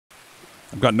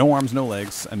I've got no arms, no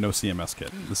legs, and no CMS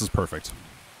kit. This is perfect.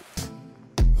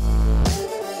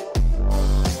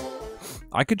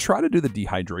 I could try to do the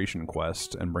dehydration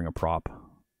quest and bring a prop.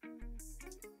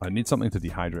 I need something to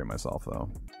dehydrate myself, though.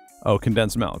 Oh,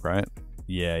 condensed milk, right?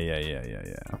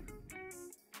 Yeah.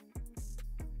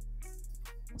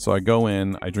 So I go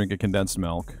in, I drink a condensed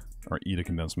milk, or eat a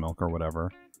condensed milk, or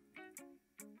whatever.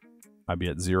 I'd be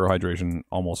at 0 hydration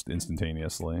almost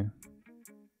instantaneously.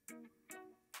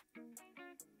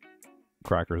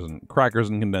 Crackers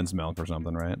and condensed milk or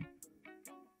something, right?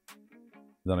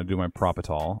 Then I do my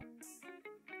Propitol.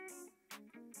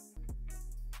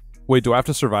 Wait, do I have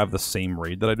to survive the same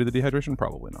raid that I do the dehydration?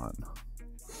 Probably not.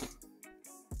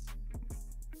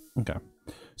 Okay.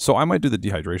 So I might do the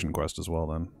dehydration quest as well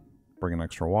then. Bring in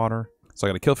extra water. So I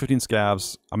gotta kill 15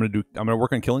 scavs. I'm gonna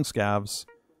work on killing scavs,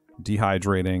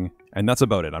 dehydrating, and that's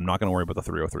about it. I'm not gonna worry about the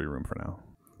 303 room for now.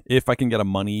 If I can get a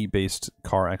money-based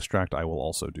car extract, I will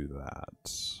also do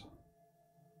that.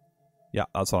 Yeah,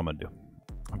 that's what I'm gonna do.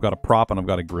 I've got a prop and I've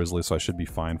got a grizzly, so I should be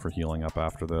fine for healing up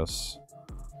after this.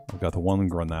 I've got the 1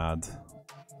 grenade.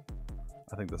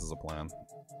 I think this is a plan.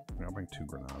 I'll bring 2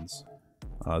 grenades.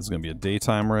 This is going to be a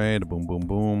daytime raid. Boom, boom,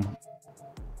 boom.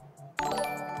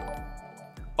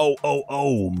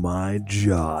 Oh, my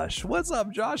Josh. What's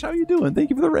up, Josh? How you doing? Thank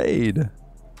you for the raid.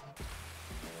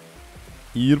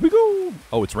 Here we go.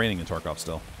 Oh, it's raining in Tarkov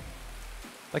still.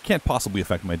 That can't possibly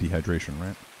affect my dehydration,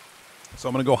 right? So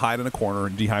I'm going to go hide in a corner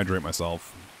and dehydrate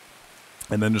myself.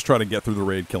 And then just try to get through the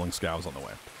raid killing scavs on the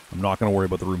way. I'm not going to worry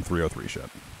about the room 303 shit.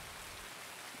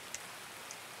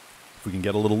 If we can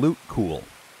get a little loot, cool.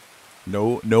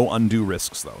 No undue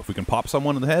risks, though. If we can pop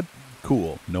someone in the head,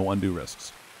 cool. No undue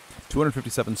risks.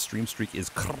 257 stream streak is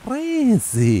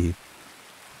crazy.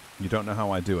 You don't know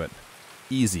how I do it.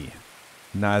 Easy.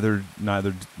 Neither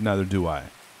do I.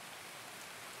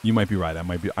 You might be right. I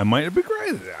might be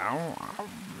crazy.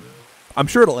 I'm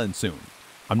sure it'll end soon.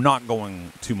 I'm not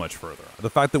going too much further. The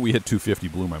fact that we hit 250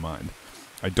 blew my mind.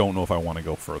 I don't know if I want to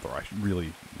go further.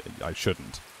 I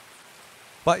shouldn't.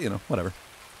 But, you know, whatever.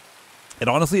 And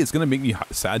honestly, it's going to make me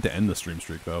sad to end the stream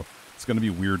streak, though. It's going to be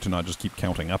weird to not just keep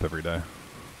counting up every day.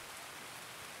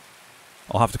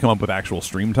 I'll have to come up with actual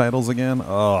stream titles again. Thank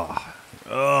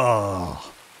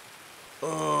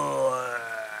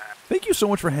you so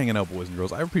much for hanging out, boys and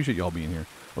girls. I appreciate y'all being here.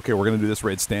 Okay, we're going to do this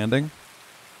raid standing.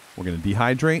 We're going to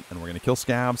dehydrate, and we're going to kill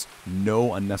scavs.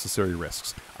 No unnecessary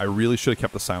risks. I really should have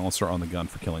kept the silencer on the gun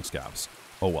for killing scavs.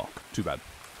 Oh well, too bad.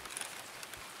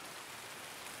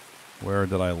 Where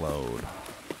did I load?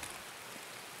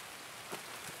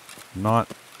 Not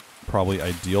probably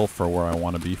ideal for where I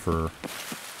want to be for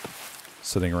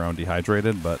sitting around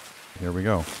dehydrated, but here we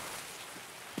go.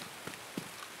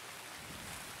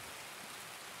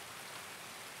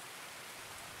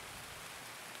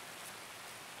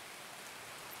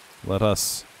 Let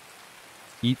us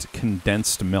eat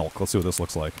condensed milk. Let's see what this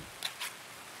looks like.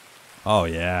 Oh,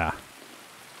 yeah.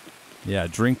 Yeah,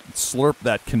 slurp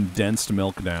that condensed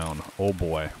milk down. Oh,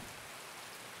 boy.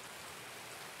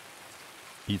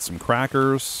 Eat some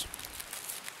crackers.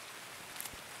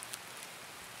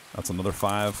 That's another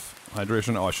 5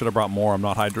 hydration. Oh, I should have brought more. I'm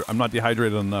not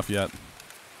dehydrated enough yet.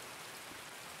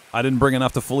 I didn't bring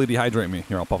enough to fully dehydrate me.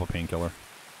 Here, I'll pop a painkiller.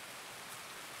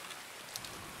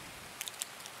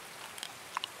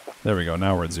 There we go.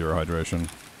 Now we're at 0 hydration.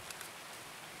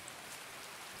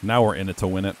 Now we're in it to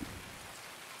win it.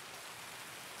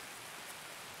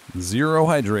 0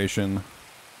 hydration.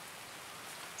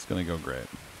 It's going to go great.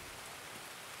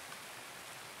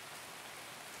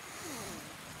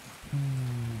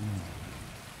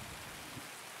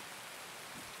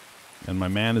 And my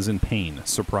man is in pain.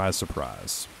 Surprise,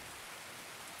 surprise.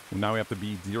 Now we have to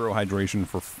be 0 hydration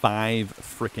for 5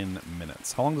 frickin'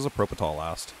 minutes. How long does a Propitol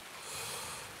last?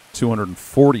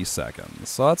 240 seconds.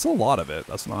 So that's a lot of it.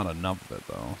 That's not enough of it,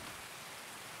 though.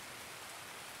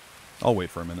 I'll wait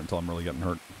for a minute until I'm really getting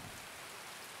hurt.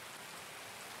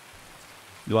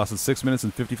 You lasted 6 minutes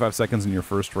and 55 seconds in your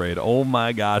first raid. Oh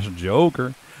my gosh,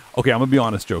 Joker. Okay, I'm going to be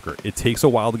honest, Joker. It takes a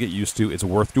while to get used to. It's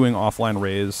worth doing offline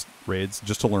raids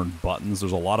just to learn buttons.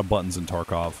 There's a lot of buttons in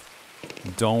Tarkov.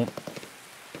 Don't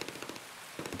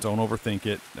overthink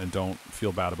it, and don't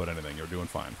feel bad about anything. You're doing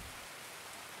fine.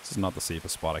 This is not the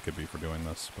safest spot I could be for doing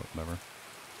this, but whatever.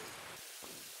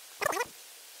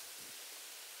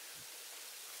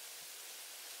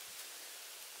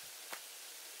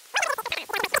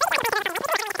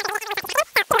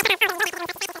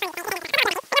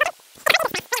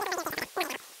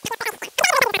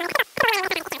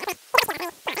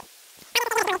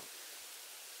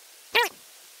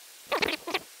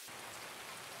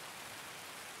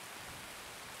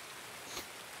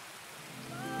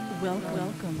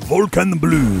 Welcome. Volcan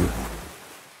Blue.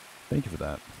 Thank you for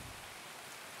that.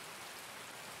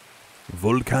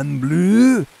 Volcan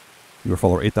Blue. You are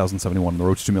follower 8071 on the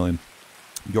road to 2 million.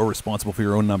 You're responsible for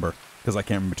your own number, because I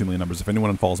can't remember 2 million numbers. If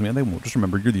anyone unfollows me, and they won't, just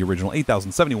remember you're the original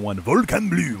 8071 Volcan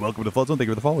Blue. Welcome to the Flood Zone. Thank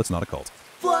you for the follow. It's not a cult.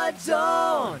 Flood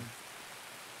Zone!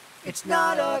 It's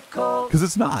not a cult. Because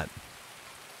it's not.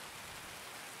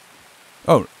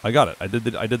 Oh, I got it. I did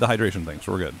the hydration thing,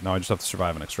 so we're good. Now I just have to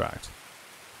survive and extract.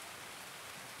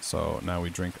 So now we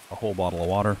drink a whole bottle of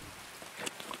water.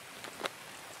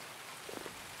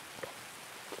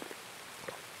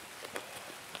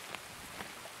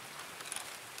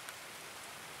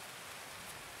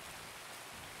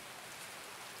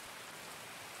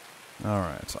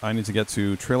 Alright, I need to get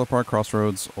to Trailer Park,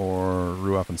 Crossroads, or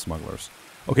Ruaf and Smugglers.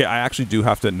 Okay, I actually do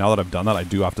have to, now that I've done that, I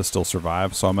do have to still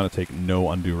survive, so I'm going to take no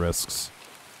undue risks.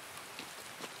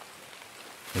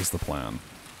 Is the plan.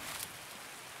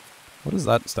 What is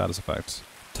that status effect?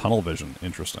 Tunnel vision,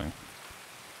 interesting.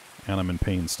 And I'm in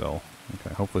pain still.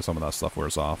 Okay, hopefully some of that stuff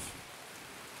wears off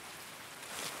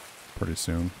pretty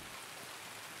soon.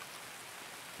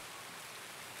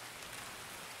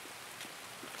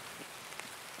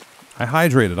 I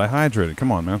hydrated.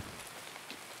 Come on, man.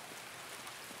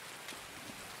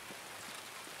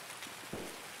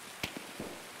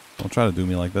 Don't try to do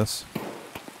me like this.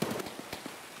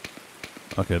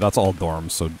 Okay, that's all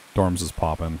dorms, so dorms is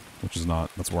popping, which is not,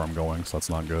 that's where I'm going, so that's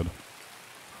not good.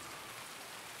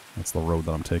 That's the road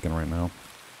that I'm taking right now.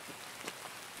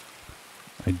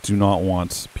 I do not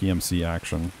want PMC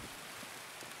action.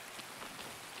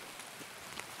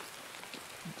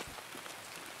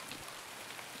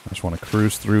 I just want to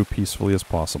cruise through peacefully as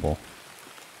possible.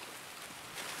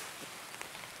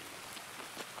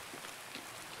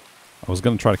 I was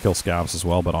going to try to kill scavs as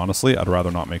well, but honestly, I'd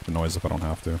rather not make the noise if I don't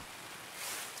have to.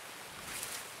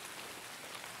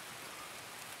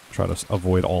 Try to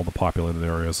avoid all the populated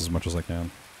areas as much as I can.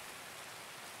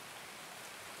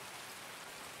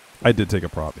 I did take a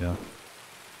prop, yeah.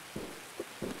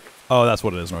 Oh, that's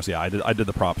what it is, Norse. Yeah, I did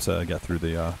the prop to get through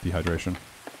the dehydration.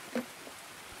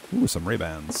 Ooh, some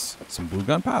Ray-Bans, some blue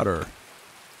gunpowder,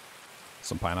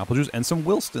 some pineapple juice, and some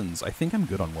Wilstons. I think I'm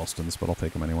good on Wilstons, but I'll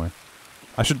take them anyway.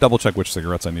 I should double check which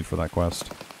cigarettes I need for that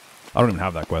quest. I don't even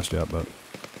have that quest yet, but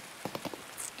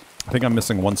I think I'm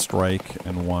missing one Strike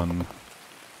and one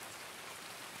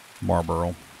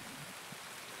Marlboro.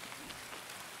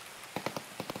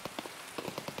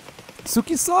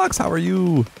 Suki Socks, how are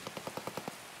you?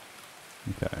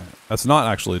 Okay, that's not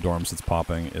actually dorms that's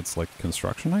popping. It's like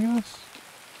construction, I guess.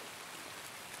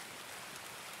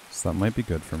 So that might be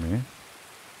good for me.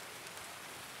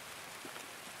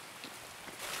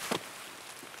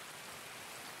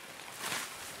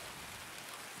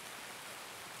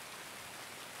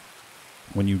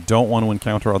 When you don't want to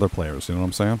encounter other players, you know what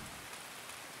I'm saying?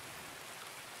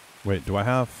 Wait, do I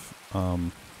have,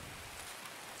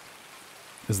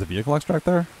 is the vehicle extract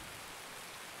there?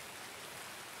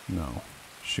 No.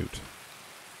 Shoot.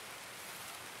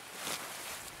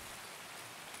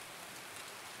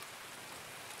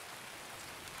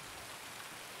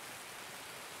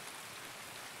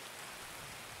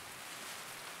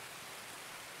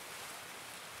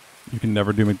 You can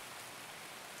never do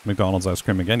McDonald's ice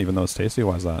cream again, even though it's tasty?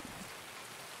 Why is that?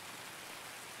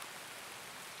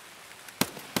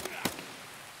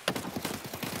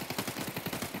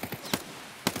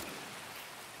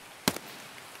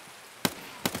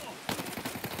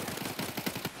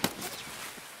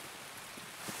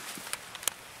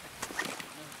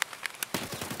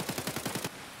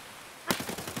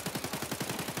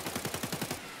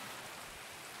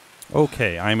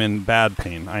 Okay, I'm in bad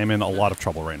pain. I am in a lot of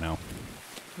trouble right now.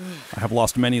 I have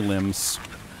lost many limbs.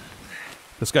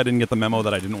 This guy didn't get the memo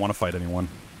that I didn't want to fight anyone.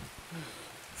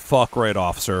 Fuck right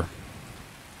off, sir.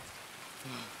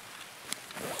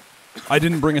 I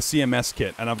didn't bring a CMS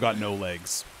kit, and I've got no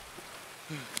legs.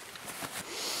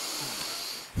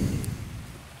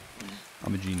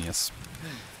 I'm a genius.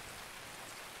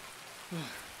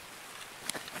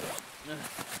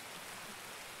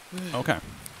 Okay.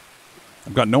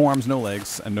 I've got no arms, no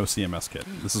legs, and no CMS kit.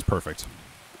 This is perfect.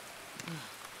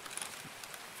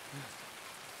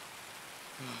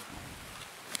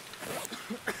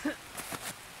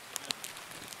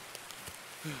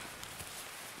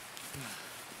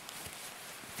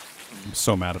 I'm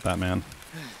so mad at that man.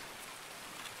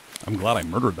 I'm glad I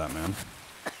murdered that man.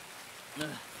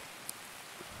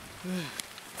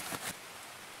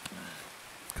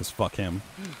 Because fuck him.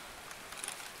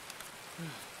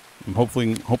 I'm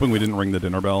hoping we didn't ring the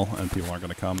dinner bell and people aren't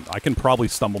going to come. I can probably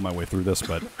stumble my way through this,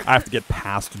 but I have to get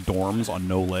past dorms on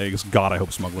no legs. God, I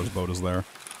hope Smuggler's Boat is there.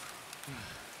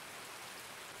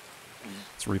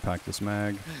 Let's repack this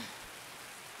mag.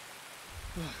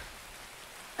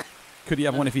 Could he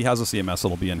have one if he has a CMS?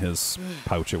 It'll be in his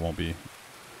pouch. It won't be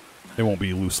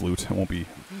loose loot. It won't be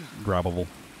grabbable.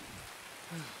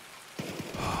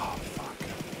 Oh, fuck.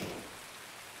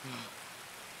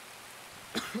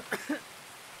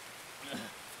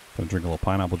 Gonna drink a little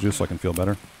pineapple juice so I can feel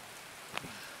better.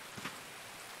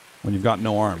 When you've got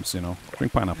no arms, you know,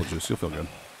 drink pineapple juice. You'll feel good.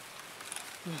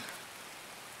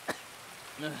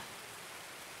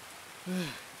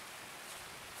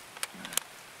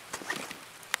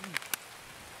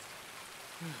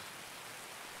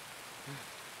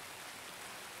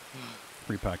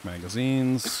 Repack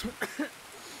magazines.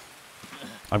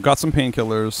 I've got some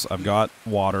painkillers. I've got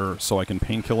water, so I can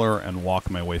painkiller and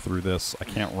walk my way through this. I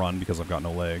can't run because I've got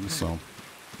no legs, so,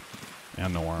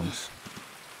 and no arms.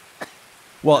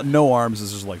 Well, no arms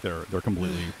is just like they're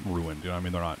completely ruined. You know what I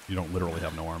mean? They're not. You don't literally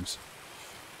have no arms.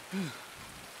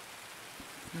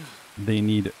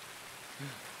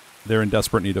 They're in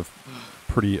desperate need of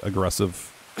pretty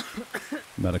aggressive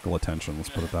medical attention. Let's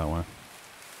put it that way.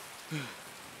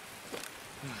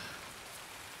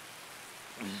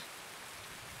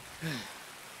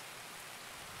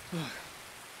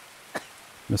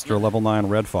 Mr. Level 9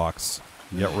 Red Fox.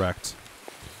 Get wrecked.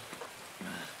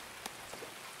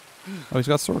 Oh, he's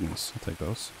got swordings. I'll take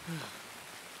those.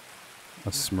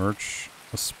 A smirch,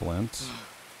 a splint,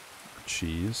 a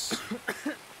cheese.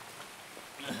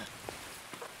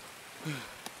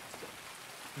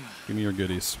 Give me your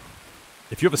goodies.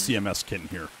 If you have a CMS kit in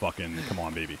here, fucking come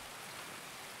on, baby.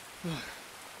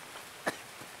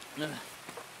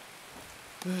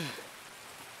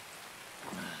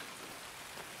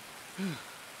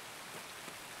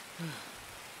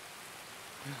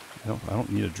 I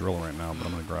don't need a drill right now, but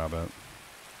I'm gonna grab it.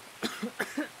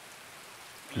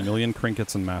 A million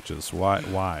trinkets and matches. Why?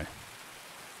 Why?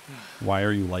 Why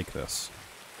are you like this?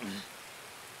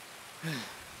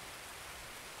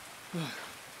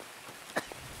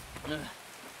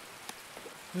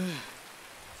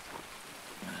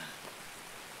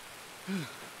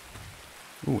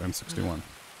 Ooh, M61.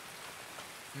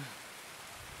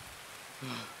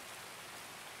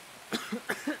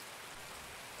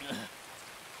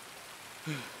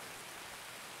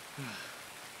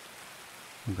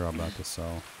 Grab that to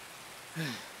sell.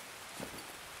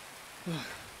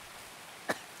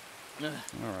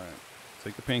 Alright.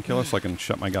 Take the painkiller so I can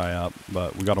shut my guy up,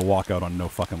 but we gotta walk out on no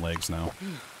fucking legs now.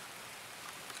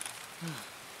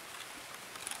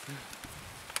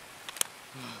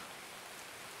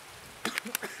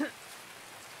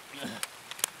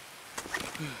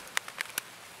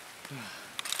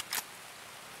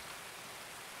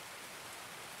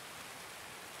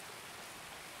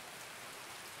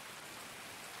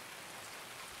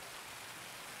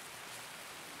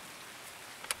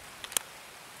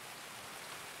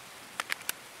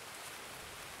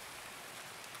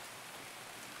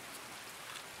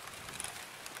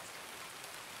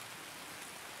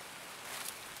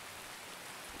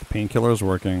 Painkiller is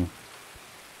working.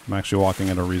 I'm actually walking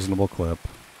at a reasonable clip.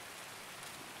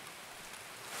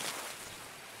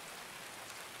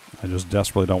 I just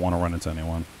desperately don't want to run into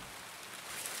anyone.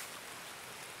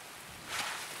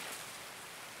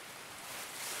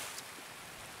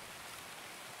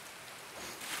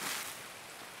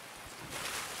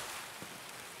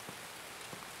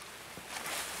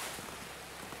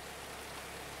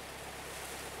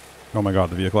 Oh my god,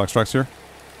 the vehicle extract's here?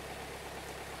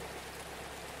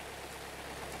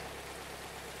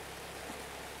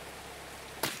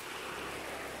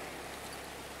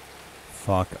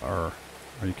 Fuck, are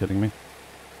you kidding me?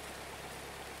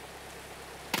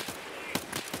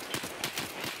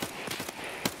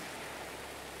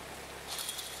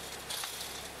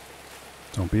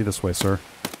 Don't be this way, sir.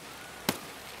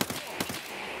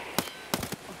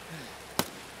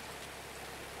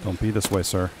 Don't be this way,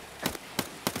 sir.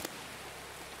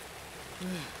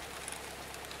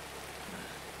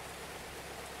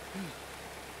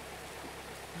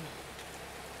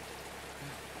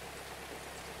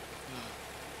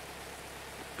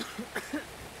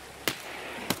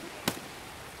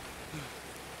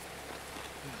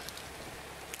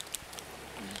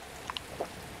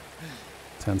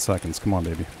 Seconds. Come on,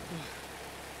 baby.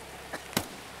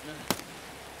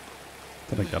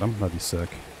 Did I get him? That'd be sick.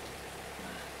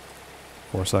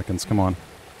 4 seconds. Come on.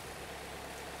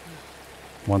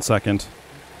 1 second.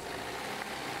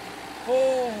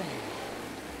 Oh!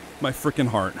 My frickin'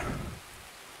 heart.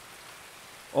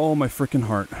 Oh, my frickin'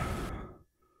 heart.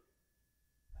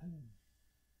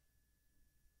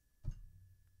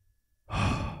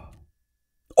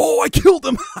 Oh, I killed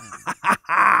him!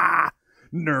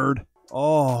 Nerd.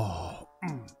 Oh.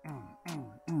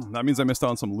 That means I missed out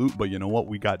on some loot, but you know what?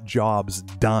 We got jobs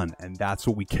done, and that's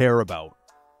what we care about.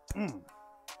 Yeah.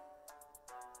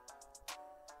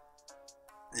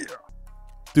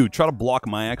 Dude, try to block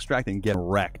my extract and get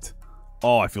wrecked.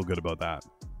 Oh, I feel good about that.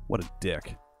 What a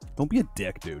dick. Don't be a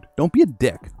dick, dude. Don't be a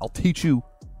dick. I'll teach you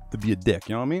to be a dick.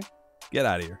 You know what I mean? Get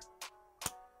out of here.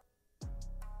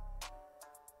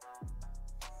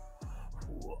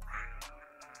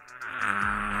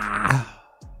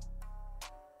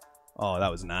 Oh,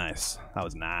 that was nice. That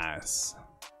was nice.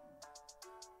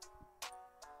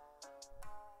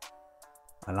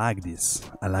 I like this.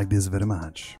 I like this very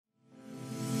much.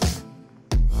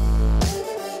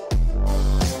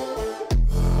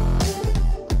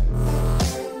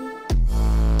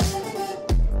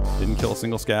 Didn't kill a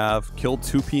single scav. Killed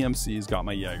 2 PMCs. Got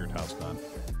my Jager task done.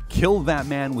 Killed that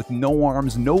man with no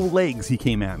arms, no legs. He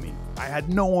came at me. I had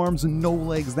no arms and no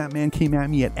legs. That man came at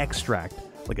me at extract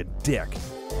like a dick.